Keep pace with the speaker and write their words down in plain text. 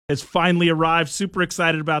has finally arrived. Super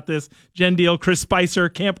excited about this. Jen Deal, Chris Spicer,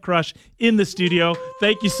 Camp Crush in the studio.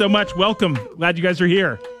 Thank you so much. Welcome. Glad you guys are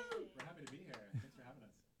here. We're happy to be here. Thanks for having us.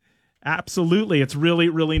 Absolutely. It's really,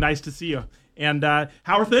 really nice to see you. And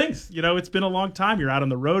how are things? You know, it's been a long time. You're out on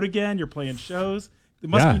the road again. You're playing shows. It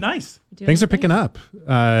must be nice. Things are picking up.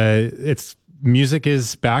 Music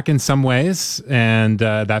is back in some ways, and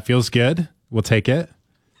that feels good. We'll take it.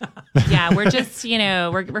 Yeah, we're just,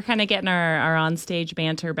 we're kind of getting our on-stage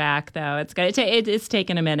banter back, though. It's good. It's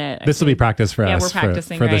taken a minute. This will be practice for us. Yeah, we're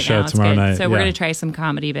practicing for the right show now. tomorrow night. So we're going to try some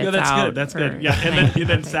comedy bits out. That's good. Yeah, and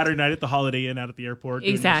then Saturday night at the Holiday Inn out at the airport.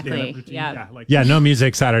 Exactly. Yeah. Yeah, no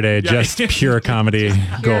music Saturday, just pure comedy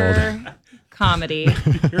gold. Comedy.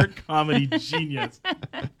 You're a comedy genius.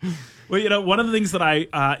 Well, one of the things that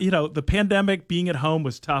the pandemic, being at home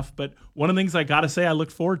was tough, but one of the things I got to say I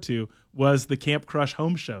looked forward to was the Camp Crush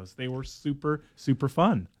home shows. They were super, super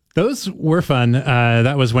fun. Those were fun.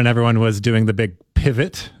 That was when everyone was doing the big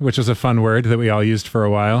pivot, which was a fun word that we all used for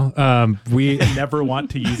a while. We never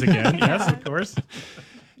want to use again. Yes, of course.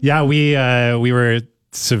 Yeah, we were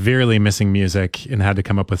severely missing music and had to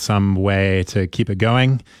come up with some way to keep it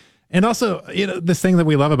going. And also, this thing that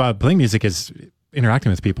we love about playing music is interacting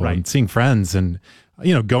with people and seeing friends and,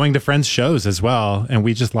 going to friends' shows as well. And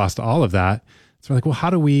we just lost all of that. So we're like, well, how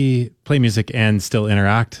do we play music and still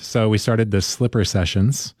interact? So we started the Slipper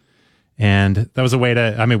Sessions. And that was a way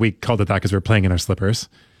we called it that because we were playing in our slippers.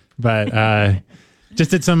 But just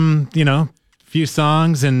did some, few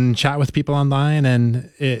songs and chat with people online. And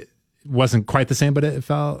it wasn't quite the same, but it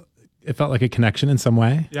felt like a connection in some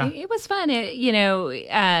way. Yeah. It was fun.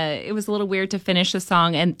 It was a little weird to finish a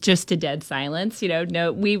song and just to dead silence. We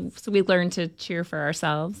learned to cheer for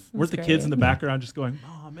ourselves. Weren't the kids in the background just going,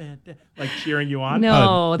 "Oh man," like cheering you on?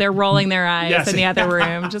 No, they're rolling their eyes in the other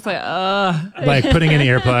room, just like, ugh. Like putting in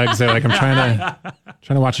earplugs. They're like, I'm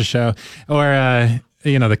trying to watch a show. Or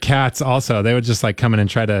the cats also. They would just like come in and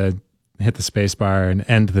try to hit the space bar and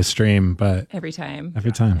end the stream, but every time.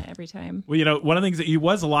 Well, one of the things it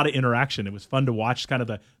was a lot of interaction. It was fun to watch kind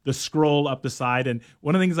of the scroll up the side. And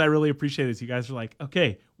one of the things I really appreciate is you guys are like,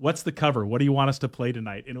 okay, what's the cover? What do you want us to play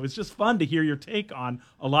tonight? And it was just fun to hear your take on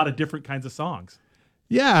a lot of different kinds of songs.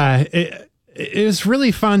 Yeah, it was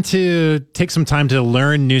really fun to take some time to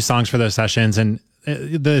learn new songs for those sessions. And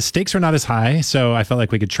the stakes were not as high. So I felt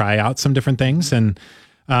like we could try out some different things and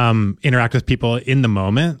interact with people in the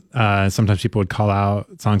moment. Sometimes people would call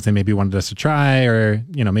out songs they maybe wanted us to try, or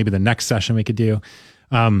maybe the next session we could do.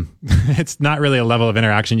 It's not really a level of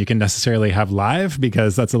interaction you can necessarily have live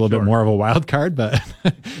because that's a little bit more of a wild card, but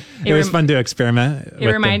it was fun to experiment. It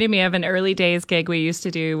reminded me of an early days gig we used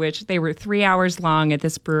to do, which they were 3 hours long at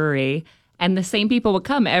this brewery. And the same people would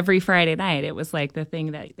come every Friday night. It was like the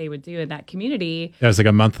thing that they would do in that community. It was like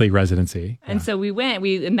a monthly residency. And so we went,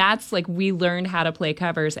 and that's like, we learned how to play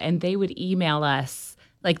covers, and they would email us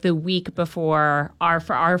like the week before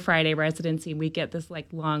for our Friday residency. We get this like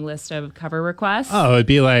long list of cover requests. Oh, it'd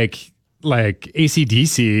be like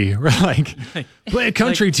AC/DC, or like play a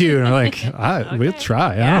country tune. Or like, okay. We'll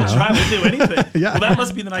try. I don't know. We'll do anything. Well, that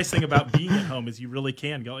must be the nice thing about being at home is you really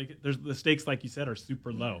can go. Like, the stakes, like you said, are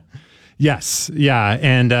super low. Yes. Yeah.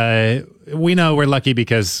 And we know we're lucky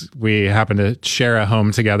because we happen to share a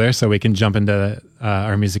home together, so we can jump into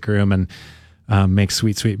our music room and make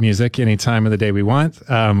sweet, sweet music any time of the day we want.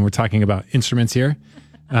 We're talking about instruments here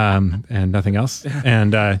and nothing else.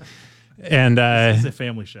 And this is a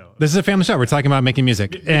family show. This is a family show. We're talking about making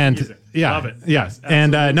music. Music. Yeah. Love it. Yeah. Yes,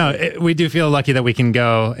 and we do feel lucky that we can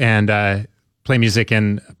go and play music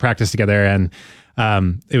and practice together. And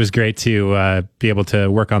it was great to be able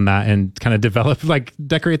to work on that and kind of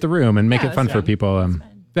decorate the room and make it fun for people.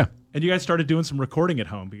 Yeah. And you guys started doing some recording at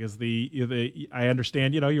home because I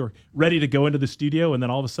understand, you're ready to go into the studio, and then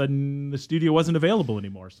all of a sudden the studio wasn't available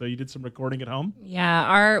anymore. So you did some recording at home? Yeah.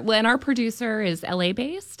 Our producer is LA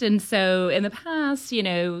based. And so in the past, he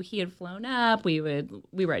had flown up. We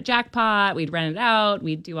were at Jackpot. We'd rent it out.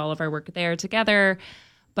 We'd do all of our work there together.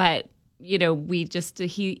 But,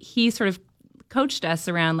 he sort of coached us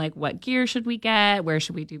around like what gear should we get, where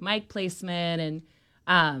should we do mic placement,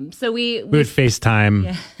 and so we would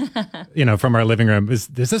FaceTime, from our living room. Does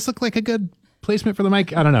this look like a good placement for the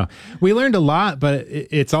mic? I don't know. We learned a lot, but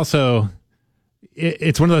it's also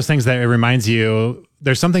it's one of those things that it reminds you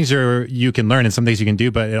there's some things you can learn and some things you can do,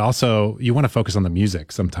 but it also you want to focus on the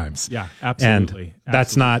music sometimes. Yeah, absolutely. And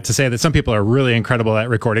that's not to say that some people are really incredible at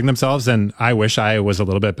recording themselves, and I wish I was a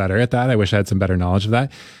little bit better at that. I wish I had some better knowledge of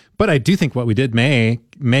that. But I do think what we did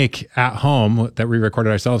make at home that we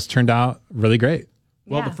recorded ourselves turned out really great.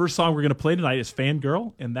 Well, Yeah. the first song we're going to play tonight is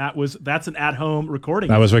Fangirl, and that's an at-home recording.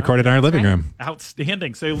 That was recorded in our living room.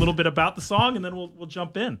 Outstanding. Say a little bit about the song, and then we'll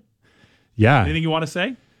jump in. Yeah. Anything you want to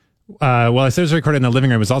say? Well, I said it was recorded in the living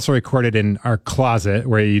room. It was also recorded in our closet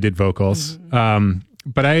where you did vocals.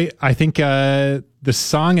 But I think the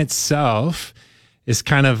song itself is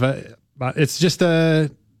kind of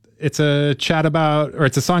it's a chat about, or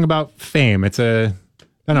it's a song about fame. It's a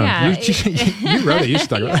I don't know. Yeah, You wrote it. You should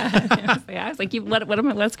talk about it. I was like,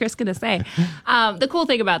 what's Chris going to say? The cool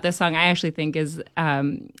thing about this song, I actually think, is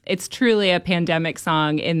it's truly a pandemic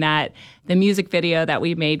song in that the music video that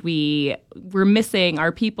we made, we were missing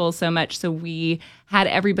our people so much. So we had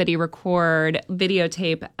everybody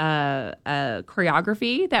videotape a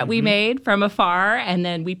choreography that we made from afar. And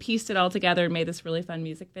then we pieced it all together and made this really fun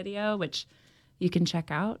music video, which you can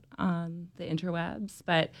check out on the interwebs.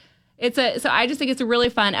 But so I just think it's a really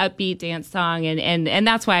fun, upbeat dance song, and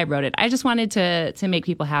that's why I wrote it. I just wanted to make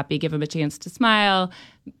people happy, give them a chance to smile,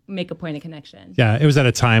 make a point of connection. Yeah, it was at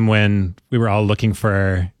a time when we were all looking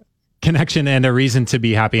for connection and a reason to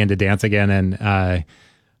be happy and to dance again. And I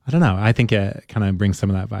don't know, I think it kind of brings some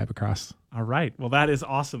of that vibe across. All right. Well, that is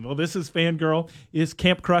awesome. Well, this is Fangirl, is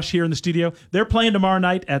Camp Crush here in the studio. They're playing tomorrow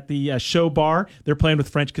night at the Show Bar. They're playing with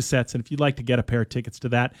French Cassettes. And if you'd like to get a pair of tickets to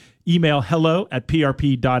that, email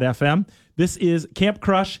hello@prp.fm. This is Camp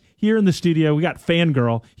Crush here in the studio. We got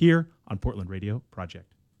Fangirl here on Portland Radio Project.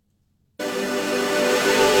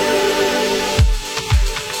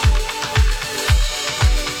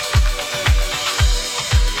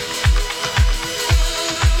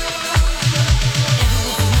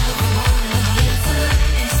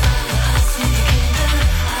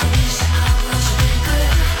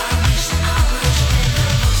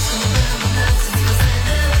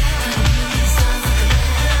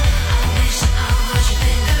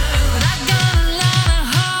 I got a lot of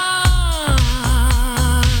heart.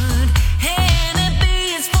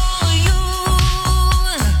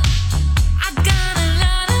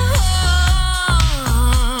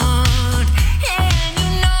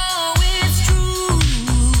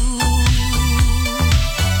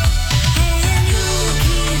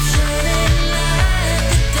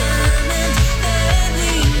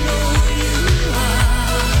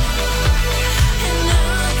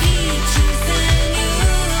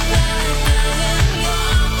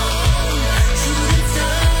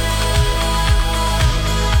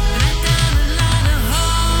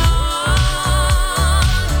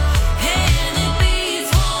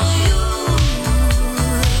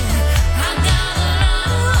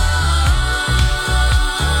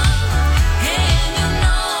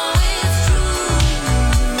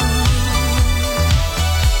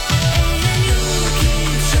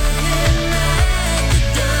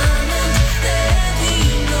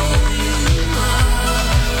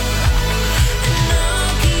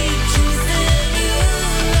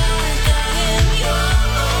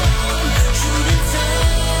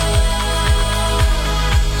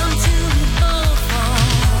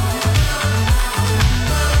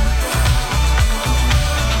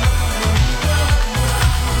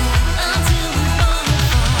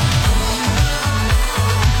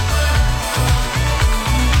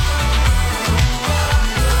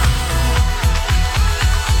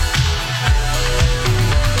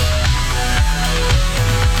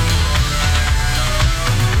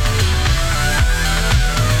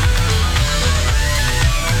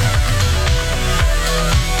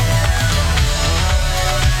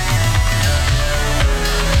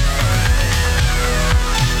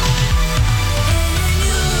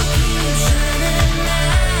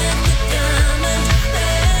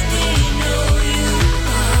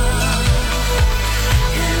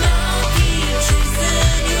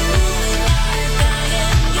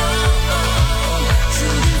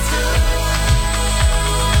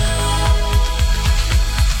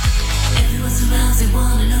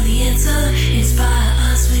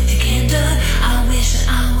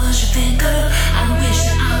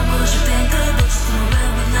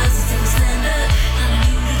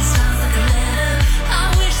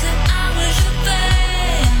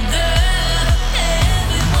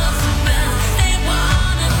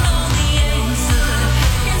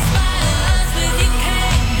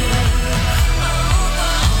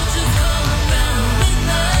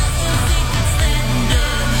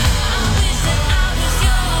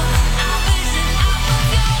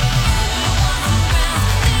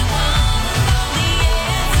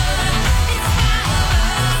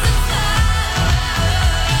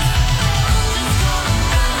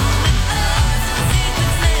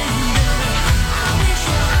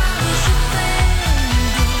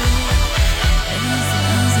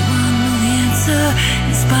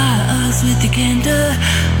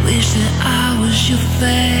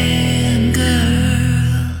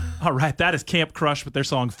 All right, that is Camp Crush with their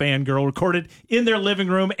song Fangirl, recorded in their living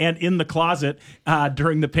room and in the closet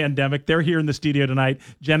during the pandemic. They're here in the studio tonight.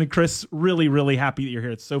 Jen and Chris, really, really happy that you're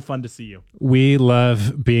here. It's so fun to see you. We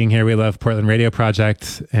love being here. We love Portland Radio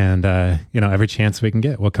Project, and every chance we can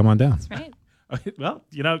get, we'll come on down. That's right. Well,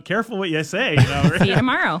 careful what you say. See you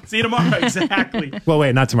tomorrow. See you tomorrow, exactly. Well,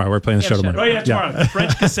 wait, not tomorrow. We're playing the show tomorrow. Oh, yeah, tomorrow.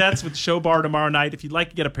 French Cassettes with Show Bar tomorrow night. If you'd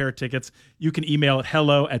like to get a pair of tickets, you can email at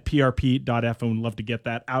hello@prp.fm. We'd love to get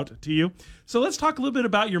that out to you. So let's talk a little bit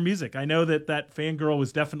about your music. I know that Fangirl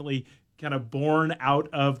was definitely kind of born out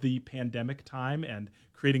of the pandemic time and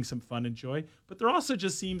creating some fun and joy. But there also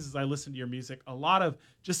just seems, as I listen to your music, a lot of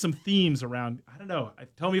just some themes around, I don't know,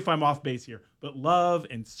 tell me if I'm off base here, but love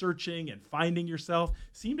and searching and finding yourself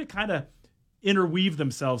seem to kind of interweave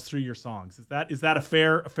themselves through your songs. Is that a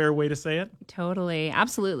fair way to say it? Totally,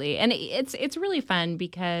 absolutely, and it's really fun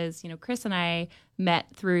because Chris and I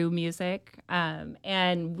met through music, and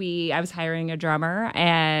I was hiring a drummer,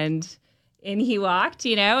 and he walked,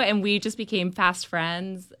 and we just became fast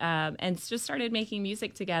friends, and just started making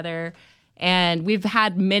music together, and we've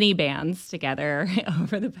had many bands together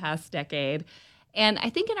over the past decade, and I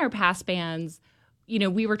think in our past bands,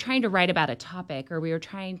 we were trying to write about a topic, or we were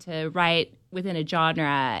trying to write within a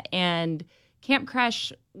genre. And Camp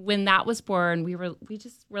Crush, when that was born, we were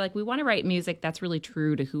like, we want to write music that's really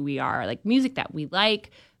true to who we are, like music that we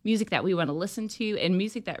like, music that we want to listen to, and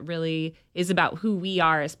music that really is about who we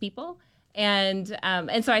are as people. And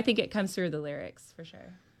so I think it comes through the lyrics for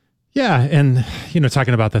sure. Yeah, and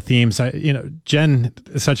talking about the themes, Jen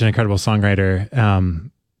is such an incredible songwriter.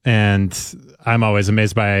 And I'm always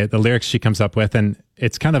amazed by the lyrics she comes up with. And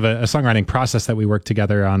it's kind of a songwriting process that we work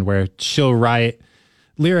together on, where she'll write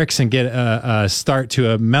lyrics and get a start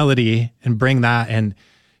to a melody and bring that. And,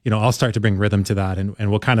 I'll start to bring rhythm to that. And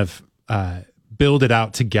we'll kind of build it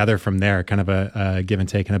out together from there, kind of a give and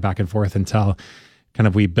take and a back and forth until kind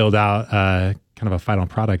of we build out kind of a final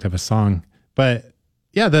product of a song. But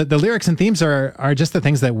yeah, the lyrics and themes are just the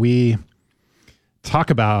things that we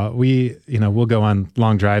talk about. We'll go on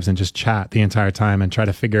long drives and just chat the entire time and try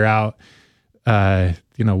to figure out,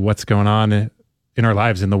 what's going on in our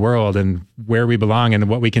lives, in the world, and where we belong and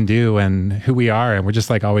what we can do and who we are. And we're just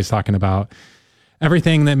like always talking about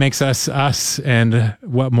everything that makes us us and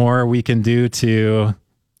what more we can do to,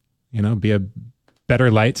 be a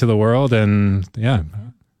better light to the world. And yeah,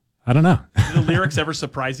 I don't know. Do the lyrics ever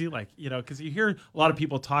surprise you? Like, because you hear a lot of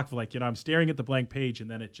people talk like, I'm staring at the blank page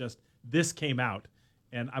and then this came out.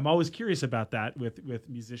 And I'm always curious about that with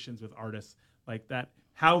musicians, with artists like that,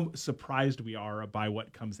 how surprised we are by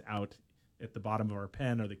what comes out at the bottom of our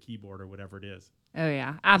pen or the keyboard or whatever it is. Oh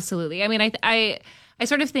yeah, absolutely. I mean, I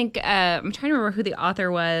sort of think I'm trying to remember who the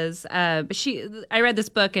author was, but I read this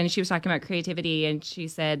book and she was talking about creativity, and she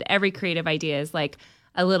said every creative idea is like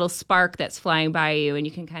a little spark that's flying by you, and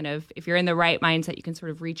you can kind of, if you're in the right mindset, you can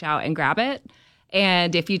sort of reach out and grab it.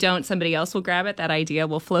 And if you don't, somebody else will grab it. That idea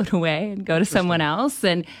will float away and go to someone else.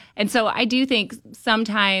 And so I do think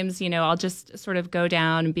sometimes, I'll just sort of go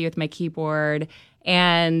down and be with my keyboard,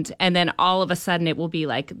 and then all of a sudden it will be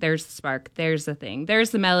like, there's the spark, there's the thing,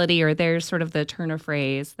 there's the melody, or there's sort of the turn of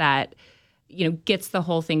phrase that, gets the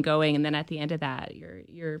whole thing going. And then at the end of that,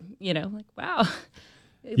 you're like, wow.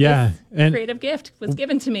 Yeah. And creative gift was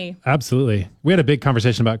given to me. Absolutely. We had a big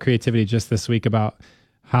conversation about creativity just this week about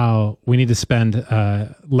how we need to spend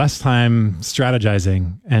less time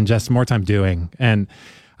strategizing and just more time doing. And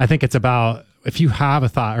I think it's about, if you have a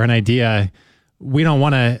thought or an idea, we don't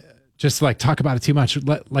want to just like talk about it too much.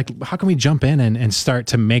 How can we jump in and start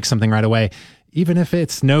to make something right away? Even if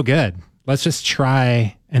it's no good, let's just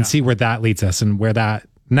try and see where that leads us and where that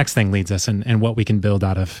next thing leads us, and what we can build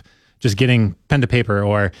out of just getting pen to paper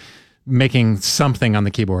or making something on the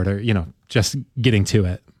keyboard, or, just getting to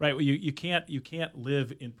it. Right. Well, you can't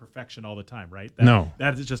live in perfection all the time, right? No.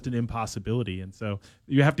 That is just an impossibility. And so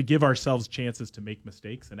you have to give ourselves chances to make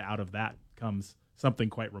mistakes, and out of that comes something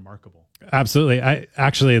quite remarkable. Absolutely.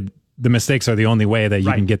 The mistakes are the only way that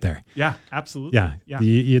you can get there. Yeah, absolutely. Yeah.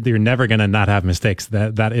 You're never going to not have mistakes.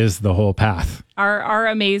 That is the whole path. Our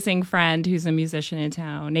amazing friend who's a musician in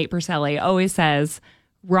town, Nate Perselli, always says,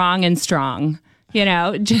 wrong and strong.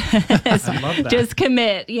 Just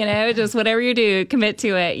commit, just whatever you do, commit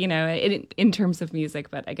to it, in terms of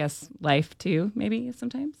music, but I guess life too, maybe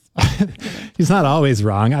sometimes. He's not always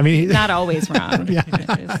wrong. I mean, not always wrong.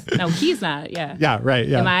 No, he's not. Yeah. Yeah. Right.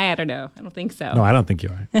 Yeah. Am I? I don't know. I don't think so. No, I don't think you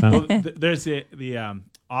are. No. Well, there's the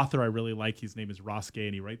author I really like. His name is Ross Gay,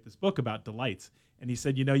 and he wrote this book about delights. And he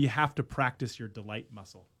said, you have to practice your delight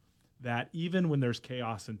muscle. That even when there's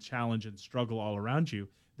chaos and challenge and struggle all around you,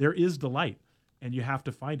 there is delight, and you have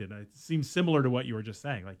to find it. And it seems similar to what you were just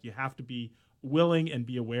saying. Like, you have to be willing and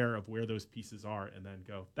be aware of where those pieces are, and then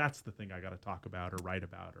go, that's the thing I got to talk about or write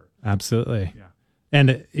about. Or Absolutely. yeah.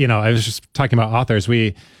 And, I was just talking about authors.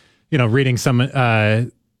 We, reading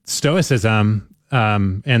some Stoicism,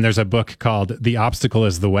 and there's a book called The Obstacle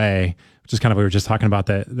is the Way, which is kind of what we were just talking about,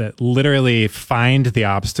 that literally find the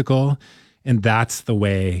obstacle, and that's the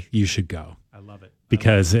way you should go. I love it.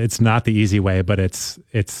 Because it's not the easy way, but it's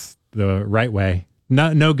the right way.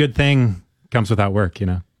 No good thing comes without work,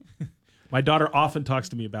 My daughter often talks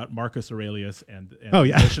to me about Marcus Aurelius and Oh, the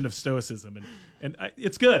yeah. notion of Stoicism, and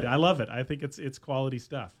it's good. I love it. I think it's quality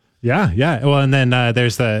stuff. Yeah. Well, and then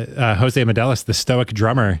there's the Jose Medelis, the Stoic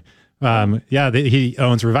drummer. He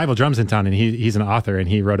owns Revival Drums in town, and he's an author, and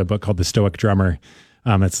he wrote a book called The Stoic Drummer.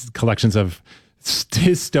 It's collections of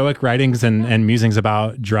his Stoic writings and musings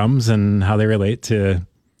about drums and how they relate to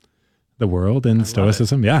the world and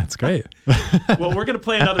Stoicism. Yeah, it's great. Well, we're going to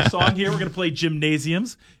play another song here. We're going to play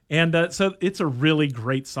Gymnasiums. And so it's a really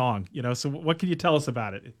great song, So what can you tell us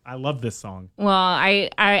about it? I love this song. Well, I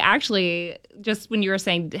actually, just when you were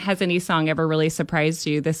saying, has any song ever really surprised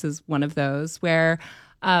you? This is one of those where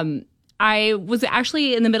I was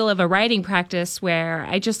actually in the middle of a writing practice where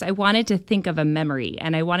I wanted to think of a memory,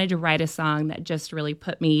 and I wanted to write a song that just really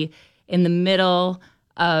put me in the middle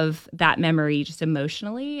of that memory just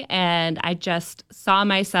emotionally. And I just saw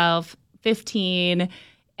myself 15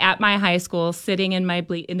 at my high school, sitting in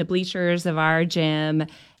in the bleachers of our gym,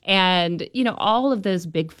 and all of those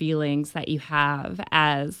big feelings that you have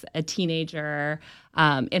as a teenager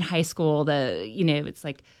in high school. It's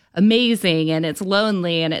like amazing, and it's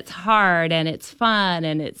lonely, and it's hard, and it's fun,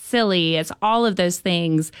 and it's silly. It's all of those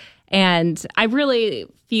things. And I really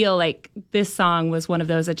feel like this song was one of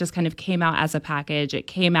those that just kind of came out as a package. It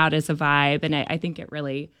came out as a vibe, and I think it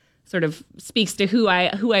really sort of speaks to who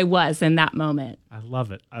I was in that moment. I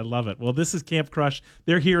love it. Well, this is Camp Crush.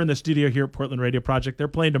 They're here in the studio here at Portland Radio Project. They're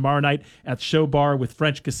playing tomorrow night at Show Bar with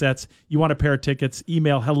French Cassettes. You want a pair of tickets?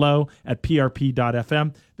 Email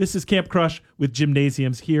hello@prp.fm. This is Camp Crush with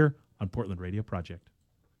Gymnasiums here on Portland Radio Project.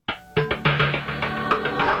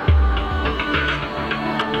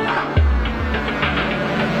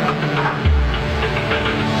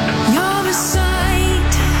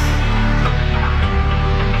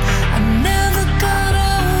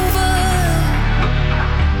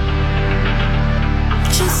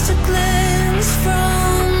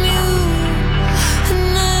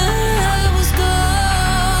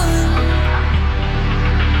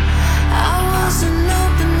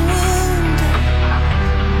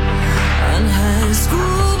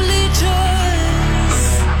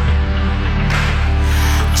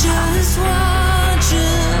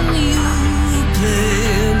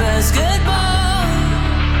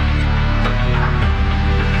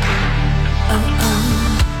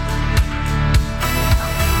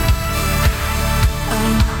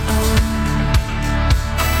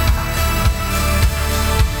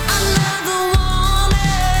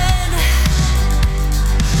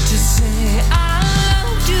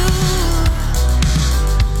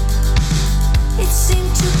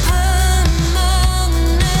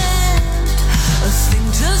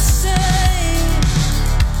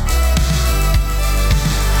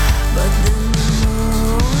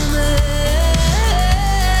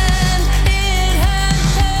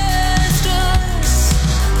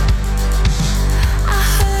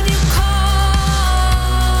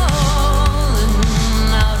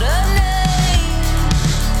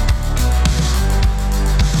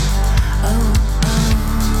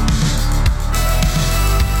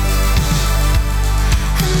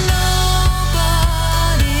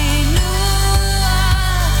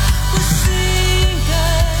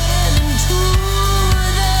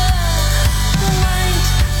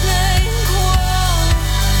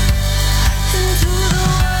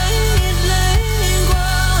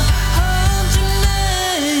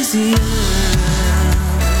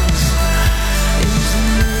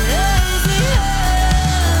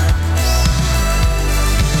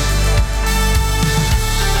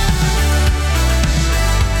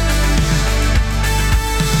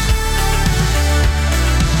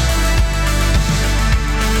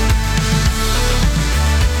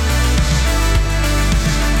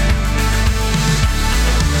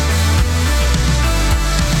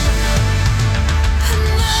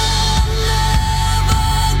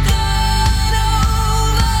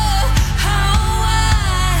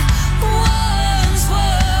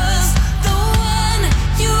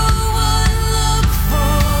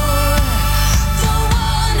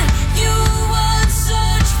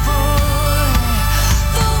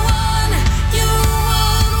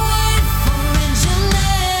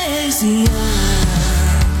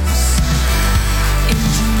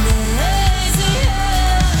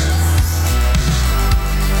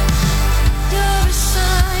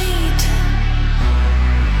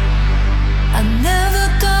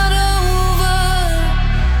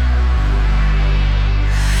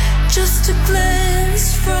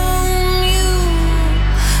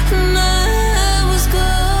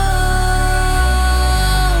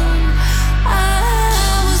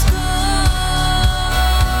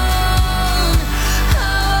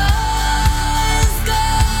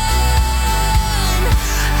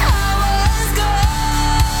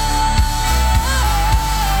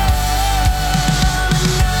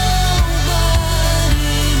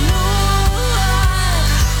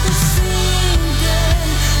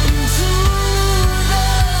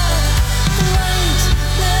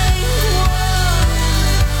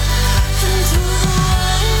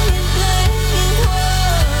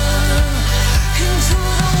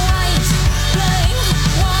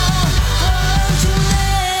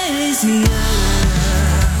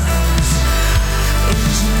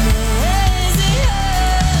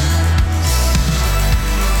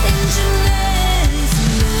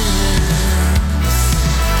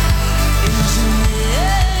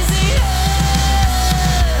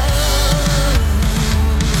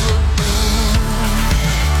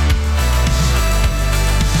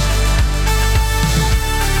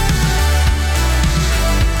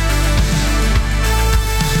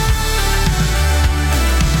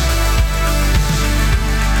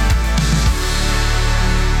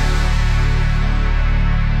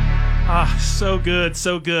 So good,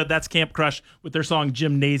 so good. That's Camp Crush with their song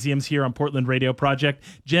Gymnasiums here on Portland Radio Project.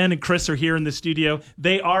 Jen and Chris are here in the studio.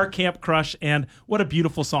 They are Camp Crush, and what a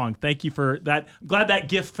beautiful song. Thank you for that. I'm glad that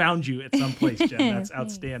gift found you at some place, Jen. That's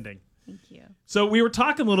outstanding. Thank you. So we were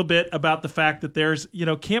talking a little bit about the fact that there's,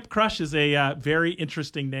 Camp Crush is a very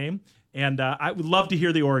interesting name, and I would love to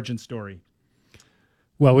hear the origin story.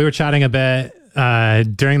 Well, we were chatting a bit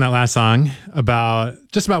during that last song about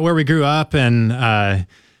where we grew up and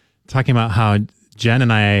talking about how Jen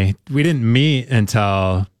and I, we didn't meet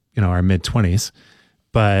until, our mid-20s.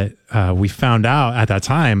 But we found out at that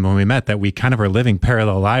time when we met that we kind of were living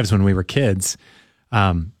parallel lives when we were kids.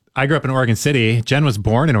 I grew up in Oregon City. Jen was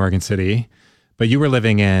born in Oregon City, but you were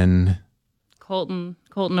living in Colton,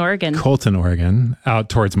 Oregon. Colton, Oregon, out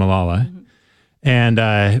towards Malala. Mm-hmm.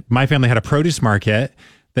 And my family had a produce market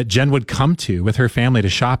that Jen would come to with her family to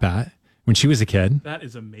shop at when she was a kid. That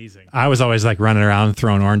is amazing. I was always like running around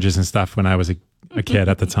throwing oranges and stuff when I was a kid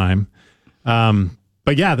at the time.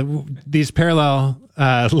 But yeah, these parallel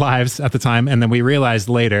lives at the time. And then we realized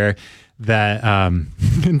later that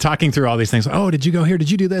in talking through all these things, oh, did you go here?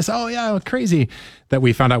 Did you do this? Oh, yeah, crazy. That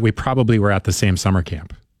we found out we probably were at the same summer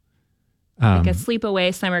camp. Like a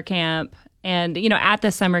sleepaway summer camp. And, at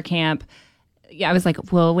the summer camp, I was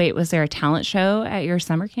like, well, wait, was there a talent show at your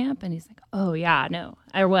summer camp? And he's like, oh, yeah, no,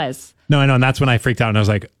 there was. No, I know. And that's when I freaked out and I was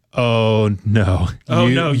like, oh, no.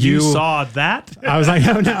 You saw that? I was like,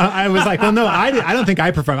 no. I was like, well, no, I don't think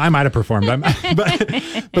I performed. I might have performed.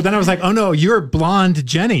 But then I was like, oh, no, you're blonde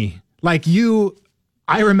Jenny. Like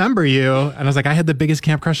I remember you. And I was like, I had the biggest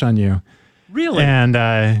camp crush on you. Really? And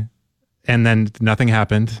then nothing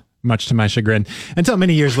happened, much to my chagrin, until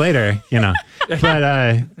many years later,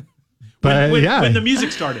 But when the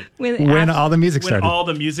music started. When all the music started. When all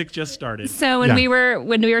the music just started. So when we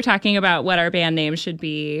were talking about what our band name should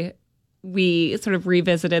be, we sort of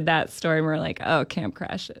revisited that story and we're like, oh, Camp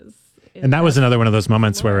Crush is. And that was another one of those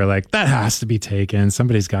moments where we're like, that has to be taken.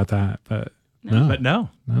 Somebody's got that. But no. But no.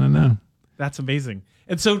 No. That's amazing.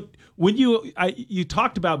 And so when you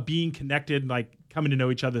talked about being connected, like coming to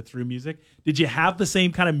know each other through music, did you have the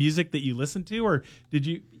same kind of music that you listened to, or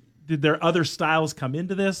did there other styles come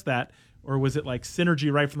into this or was it like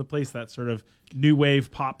synergy right from the place, that sort of new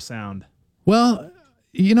wave pop sound? Well,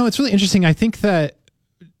 it's really interesting. I think that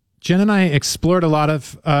Jen and I explored a lot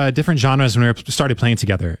of different genres when we started playing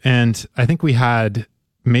together. And I think we had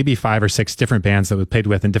maybe 5 or 6 different bands that we played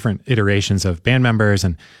with in different iterations of band members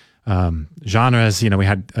and genres. We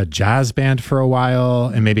had a jazz band for a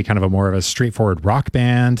while and maybe kind of more of a straightforward rock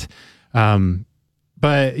band.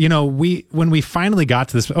 But when we finally got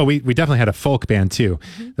to this, we definitely had a folk band too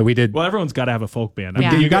that we did. Well, everyone's got to have a folk band.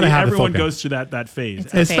 Yeah. You got to have everyone a folk band. goes through that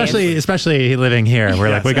phase, especially living here. We're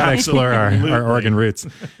like, we got to explore our Oregon roots.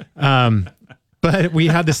 But we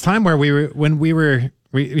had this time where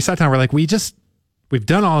we sat down. We're like, we've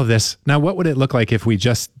done all of this. Now, what would it look like if we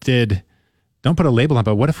just don't put a label on,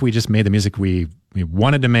 but what if we just made the music we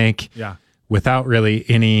wanted to make without really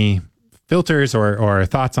any filters or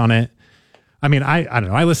thoughts on it? I mean, I don't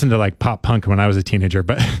know. I listened to like pop punk when I was a teenager,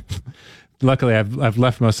 but luckily I've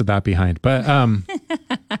left most of that behind. But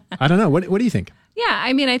I don't know. What do you think? Yeah,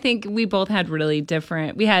 I mean, I think we both had really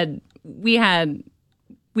different. We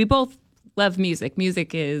both love music.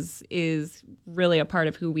 Music is really a part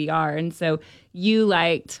of who we are. And so you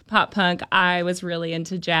liked pop punk. I was really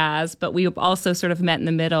into jazz, but we also sort of met in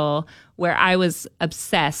the middle where I was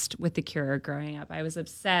obsessed with The Cure growing up. I was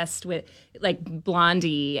obsessed with like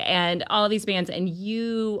Blondie and all these bands. And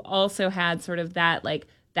you also had sort of that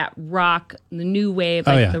rock, the new wave,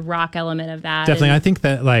 the rock element of that. Definitely. I think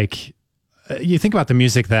that you think about the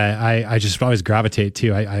music that I just always gravitate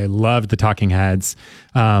to. I loved the Talking Heads.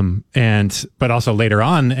 But also later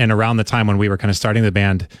on and around the time when we were kind of starting the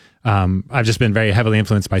band, I've just been very heavily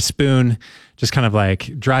influenced by Spoon, just kind of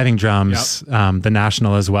like driving drums, the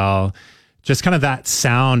National as well. Just kind of that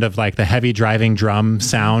sound of like the heavy driving drum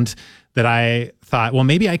sound that I thought, well,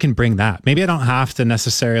 maybe I can bring that. Maybe I don't have to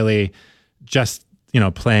necessarily just,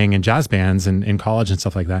 playing in jazz bands and in college and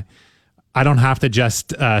stuff like that. I don't have to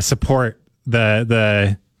just support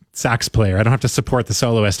the sax player. I don't have to support the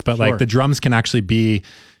soloist, but like the drums can actually be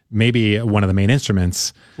maybe one of the main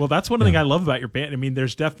instruments. Well, that's one thing I love about your band. I mean,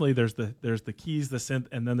 there's the keys, the synth,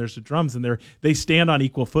 and then there's the drums, and they stand on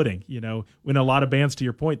equal footing. When a lot of bands, to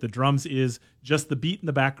your point, the drums is just the beat in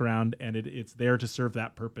the background, and it's there to serve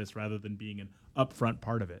that purpose rather than being an upfront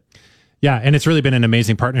part of it. Yeah, and it's really been an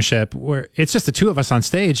amazing partnership where it's just the two of us on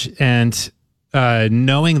stage, and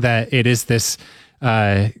knowing that it is this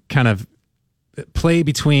kind of play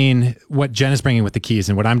between what Jen is bringing with the keys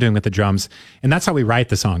and what I'm doing with the drums, and that's how we write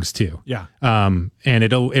the songs too. Yeah. And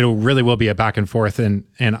it'll really will be a back and forth, and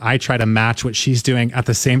I try to match what she's doing at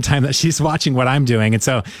the same time that she's watching what I'm doing, and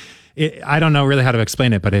so I don't know really how to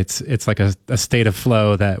explain it, but it's like a state of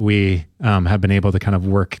flow that we have been able to kind of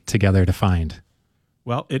work together to find.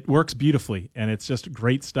 Well, it works beautifully, and it's just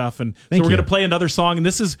great stuff. And so Thank we're you. going to play another song, and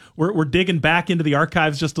this is we're digging back into the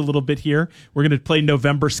archives just a little bit here. We're going to play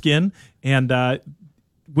November Skin. And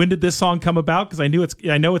when did this song come about? Because I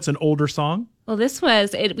know it's an older song. Well, this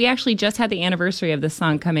was it. We actually just had the anniversary of this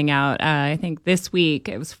song coming out. I think this week.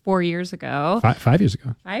 It was 4 years ago. 5 years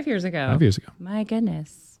ago. 5 years ago. 5 years ago. My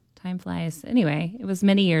goodness. Time flies. Anyway, it was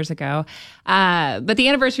many years ago. But the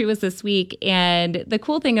anniversary was this week. And the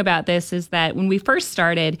cool thing about this is that when we first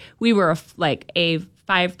started, we were like a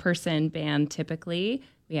 5-person band typically.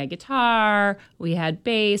 We had guitar, we had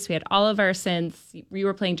bass, we had all of our synths. We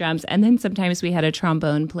were playing drums. And then sometimes we had a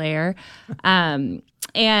trombone player. And,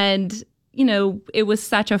 it was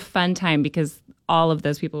such a fun time because all of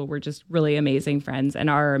those people were just really amazing friends and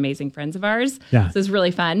are amazing friends of ours. Yeah. So it's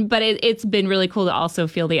really fun. But it's been really cool to also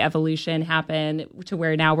feel the evolution happen to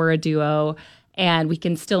where now we're a duo and we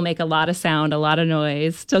can still make a lot of sound, a lot of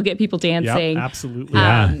noise, still get people dancing. Yep, absolutely.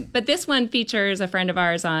 Yeah. But this one features a friend of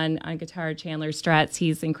ours on guitar, Chandler Strutz.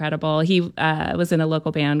 He's incredible. He was in a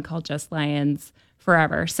local band called Just Lions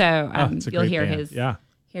forever. So It's a you'll great hear band.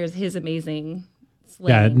 here's his amazing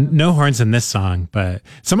Yeah, slaying. no horns in this song, but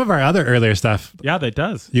some of our other earlier stuff, Yeah, that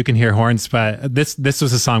does. you can hear horns. But this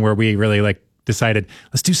was a song where we really decided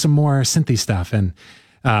let's do some more synthy stuff, and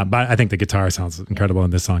but I think the guitar sounds incredible in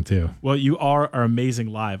this song too. Well, you are amazing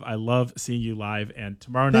live. I love seeing you live. And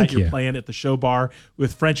tomorrow night Thank you're you. playing at the Show Bar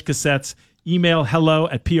with French Cassettes. Email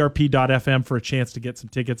hello@prp.fm for a chance to get some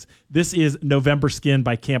tickets. This is November Skin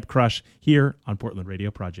by Camp Crush here on Portland Radio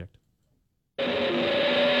Project.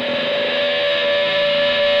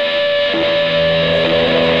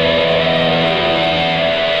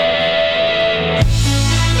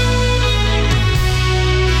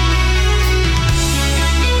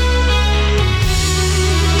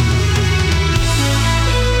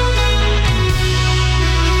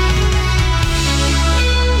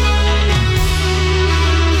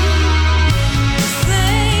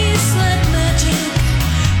 Face like magic,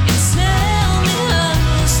 you tell me how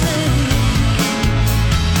to stay.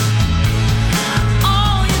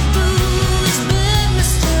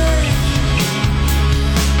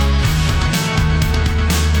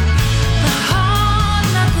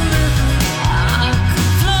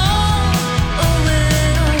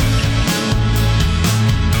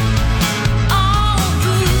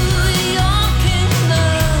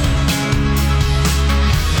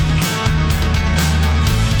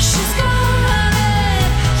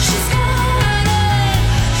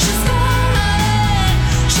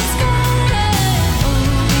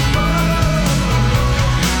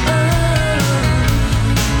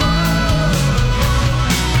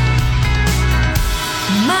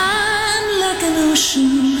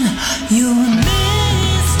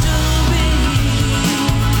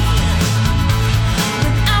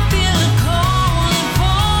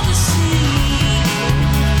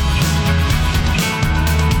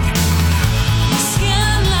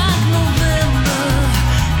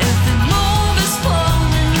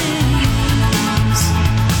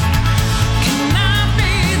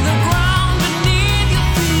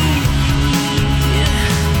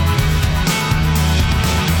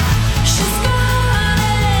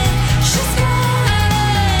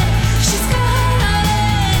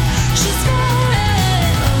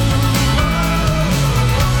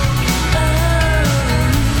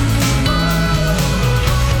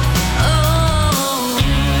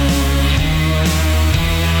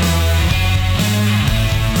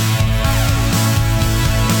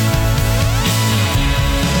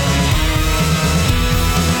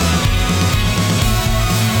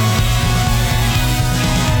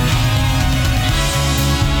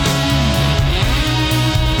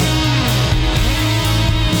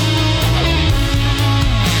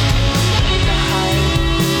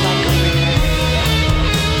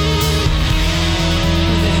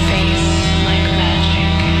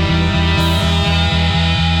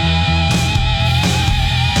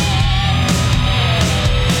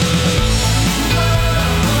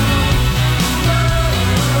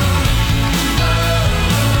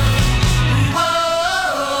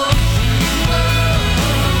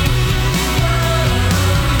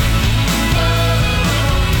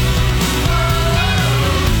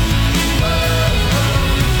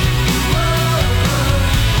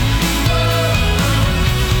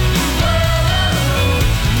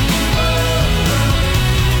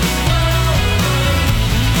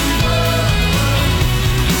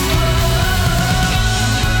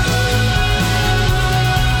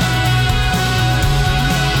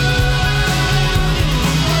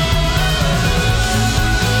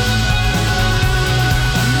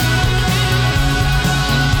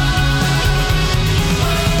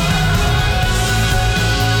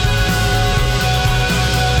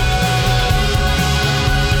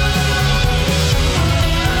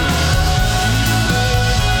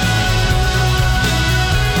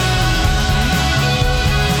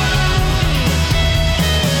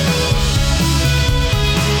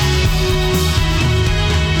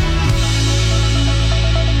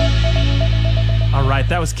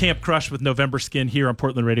 That was Camp Crush with November Skin here on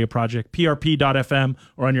Portland Radio Project, PRP.FM,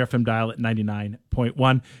 or on your FM dial at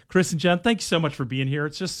 99.1. Chris and Jen, thank you so much for being here.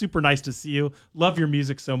 It's just super nice to see you. Love your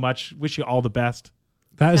music so much. Wish you all the best.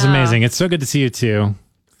 That is amazing. It's so good to see you too.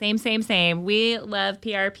 Same. We love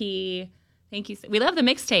PRP. Thank you. We love the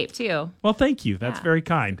mixtape too. Well, thank you. That's very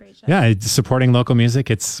kind. Great show. Yeah, it's supporting local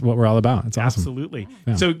music. It's what we're all about. It's awesome. Absolutely.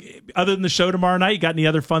 Yeah. So other than the show tomorrow night, you got any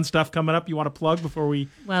other fun stuff coming up you want to plug before we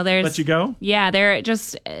let you go? Yeah, they're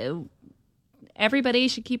just everybody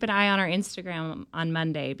should keep an eye on our Instagram on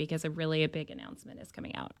Monday because a big announcement is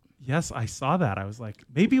coming out. Yes, I saw that. I was like,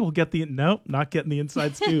 maybe we'll get nope, not getting the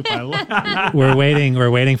inside scoop. We're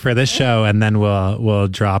waiting for this show, and then we'll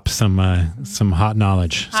drop some hot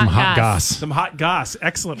knowledge, some hot goss. Some hot goss.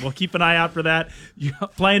 Excellent. We'll keep an eye out for that. You're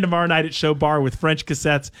playing tomorrow night at Show Bar with French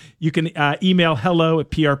Cassettes. You can email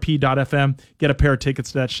hello@prp.fm. Get a pair of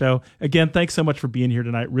tickets to that show. Again, thanks so much for being here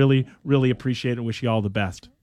tonight. Really, really appreciate it and wish you all the best.